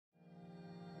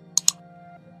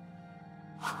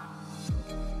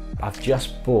I've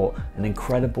just bought an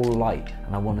incredible light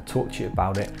and I want to talk to you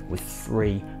about it with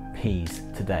 3 P's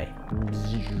today.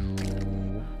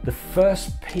 The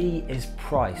first P is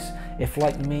price. If,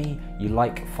 like me, you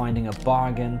like finding a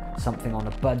bargain, something on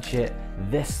a budget,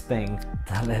 this thing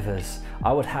delivers.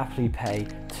 I would happily pay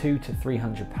 £200 to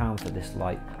 £300 for this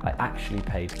light. I actually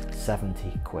paid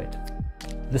 70 quid.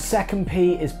 The second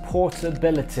P is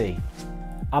portability.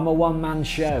 I'm a one-man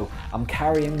show. I'm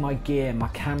carrying my gear, my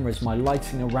cameras, my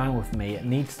lighting around with me. It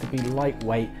needs to be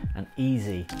lightweight and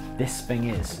easy. This thing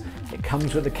is. It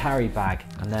comes with a carry bag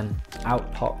and then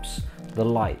out pops the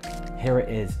light. Here it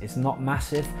is. It's not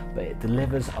massive, but it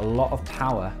delivers a lot of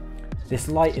power. This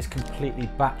light is completely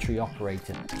battery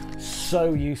operated.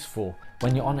 So useful.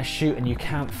 When you're on a shoot and you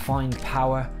can't find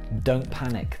power, don't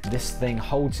panic. This thing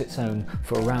holds its own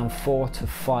for around 4 to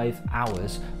 5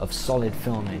 hours of solid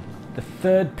filming. The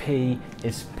third P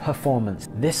is performance.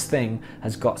 This thing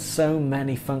has got so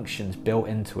many functions built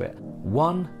into it.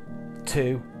 1,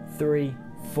 2, 3,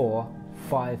 4,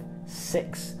 5,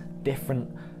 6 different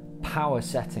power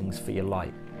settings for your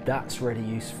light. That's really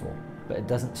useful, but it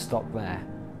doesn't stop there.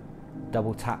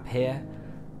 Double tap here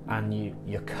and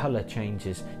your color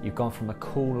changes. You've gone from a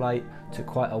cool light to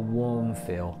quite a warm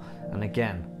feel. And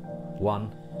again,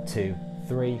 1, 2,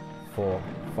 3, 4,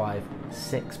 5,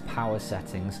 6 power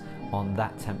settings on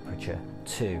that temperature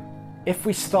too. If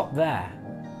we stop there,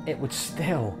 it would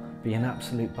still be an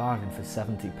absolute bargain for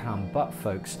 £70. But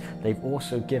folks, they've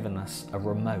also given us a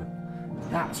remote.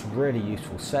 That's really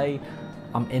useful. Say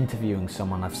I'm interviewing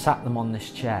someone, I've sat them on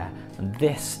this chair and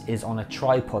this is on a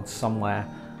tripod somewhere,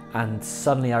 and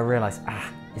suddenly I realize,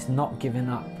 it's not giving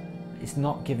up. It's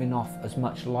not giving off as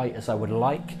much light as I would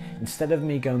like. Instead of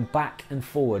me going back and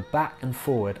forward,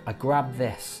 I grab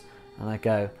this and I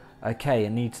go, okay,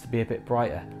 it needs to be a bit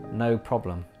brighter, no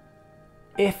problem.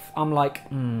 If I'm like,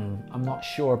 I'm not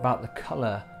sure about the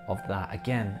color of that,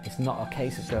 again, it's not a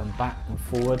case of going back and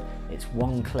forward, it's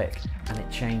one click and it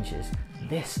changes.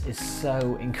 This is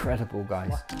so incredible,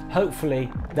 guys.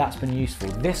 Hopefully that's been useful.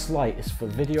 This light is for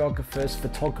videographers,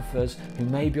 photographers who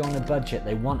may be on a budget.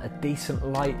 They want a decent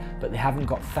light, but they haven't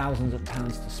got thousands of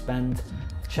pounds to spend.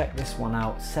 Check this one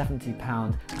out,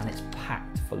 £70, and it's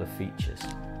packed full of features.